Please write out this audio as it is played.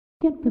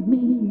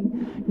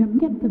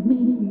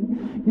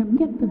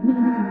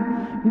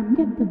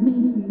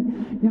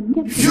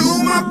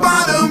You my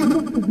bottom.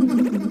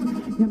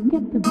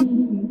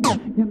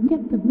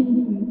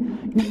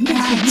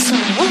 So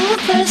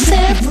over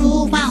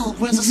several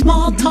hours of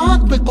small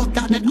talk, we both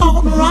got it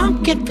all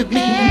rocking for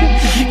me.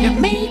 You're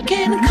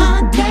making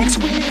contacts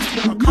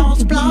with your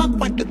calls blocked.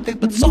 Why do they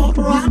put soft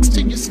rocks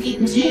to your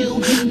schemes?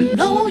 You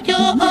know you're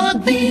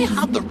ugly,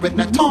 hovering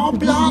at tall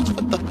blocks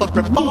with the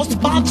football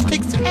spots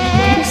fixing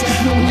eggs.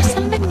 You're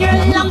selling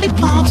your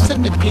lollipops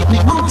and the people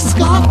all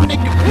scoff when they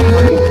can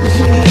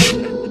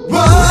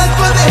Run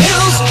for the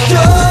hills,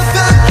 jump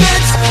the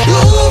fence.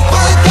 You'll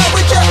find out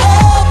what you're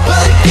up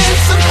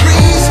against. Some 3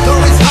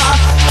 stories high,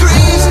 3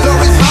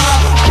 stories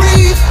high.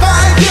 Breathe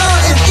fire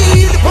and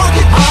eat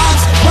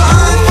porcupines.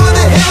 Run for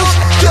the hills,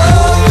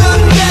 jump the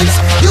fence.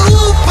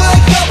 You'll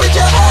find out what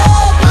you're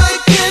up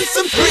against.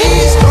 Some 3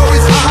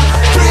 stories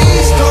high, 3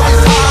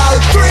 stories high,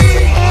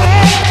 3.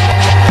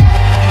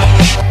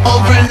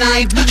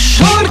 Overnight,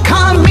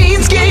 shortcut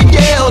means get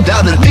yelled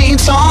out. The theme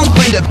songs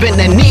bring up in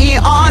the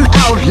neon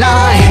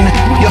outline.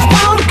 Your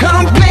found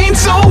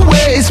complaints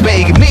always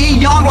make me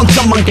yawn. When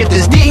someone get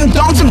this ding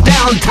dong some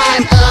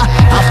downtime,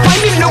 I'll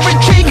find me no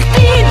retreat.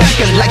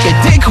 Feed like a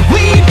dick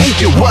weed. Ain't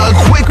you a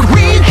quick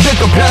read? Pick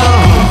a blow.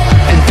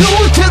 And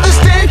due to the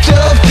stench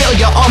of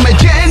failure on my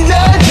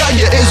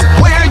genitalia is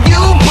where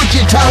you put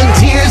your tongue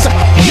tears.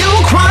 You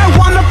cry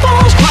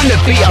waterfalls, trying to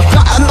be a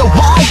fly on the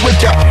wall with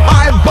your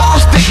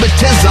eyeball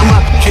stigmatism.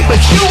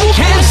 But you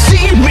can't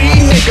see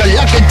me, nigga,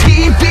 like a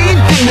TV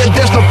dinner.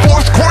 There's no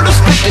fourth quarter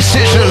split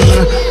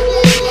decision.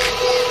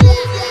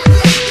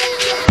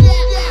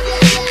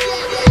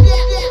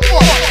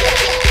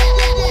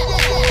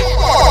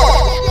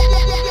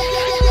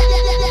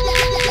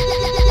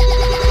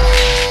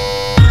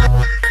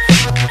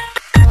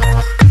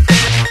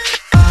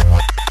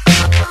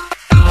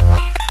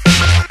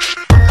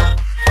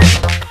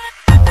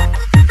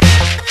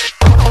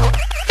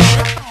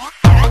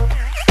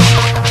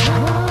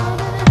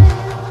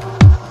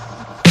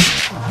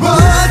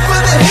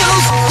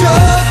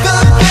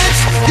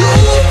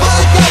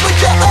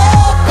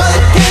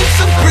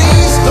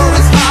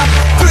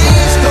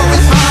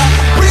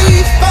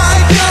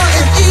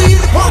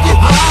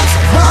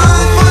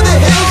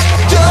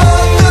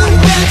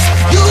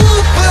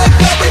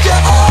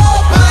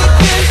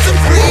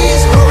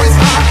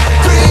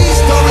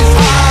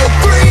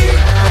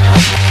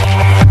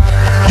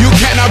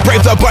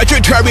 The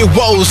budgetary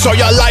woes, so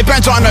your life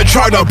ends on a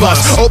charter bus.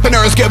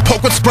 Openers get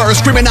poked with spurs,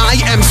 screaming I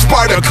am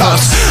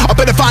Spartacus. Up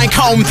in a fine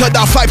comb to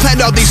the flight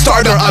plan of these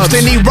starter ups.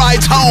 Then he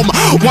rides home,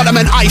 want him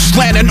in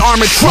Iceland and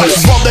armored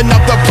trucks. Rolling up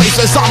the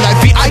places on that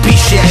VIP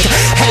shit.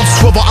 Head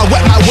swivel, I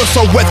wet my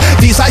whistle with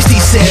these icy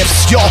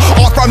sips. Yo,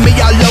 offer me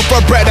a loaf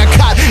of bread, a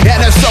cot,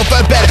 and a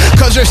sofa bed.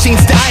 Cause your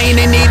scene's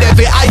dying in need of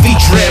an IV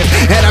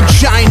drip. And I'm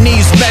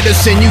Chinese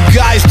medicine, you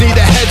guys need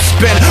a head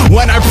spin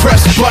when I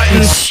press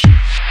buttons.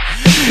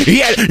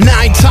 Yeah, 9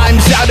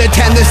 times out of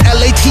 10 this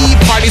LAT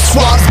party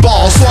swabs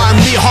balls. So I'm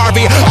Lee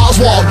Harvey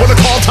Oswald with a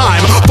call time.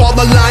 Fall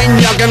the line,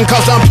 youngin',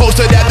 cause I'm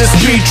posted at the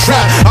speed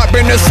trap. I've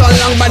been this so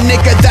long, my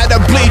nigga, that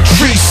a bleed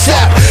tree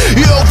sap.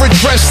 You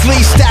overdressed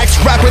Lee stacks,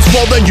 rappers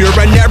rolling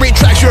urinary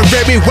tracks. You're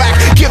very whack,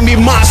 give me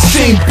my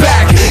scene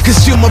back.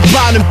 Cause you my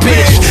bottom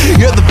bitch,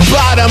 you're the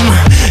bottom.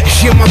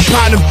 You're my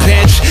bottom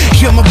bitch,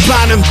 you're my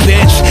bottom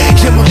bitch.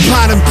 You're my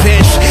bottom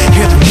bitch,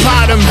 you're the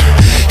bottom.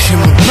 You're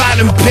my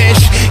bottom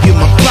bitch, you're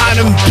my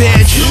bottom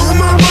bitch. You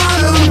my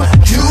bottom,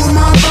 you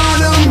my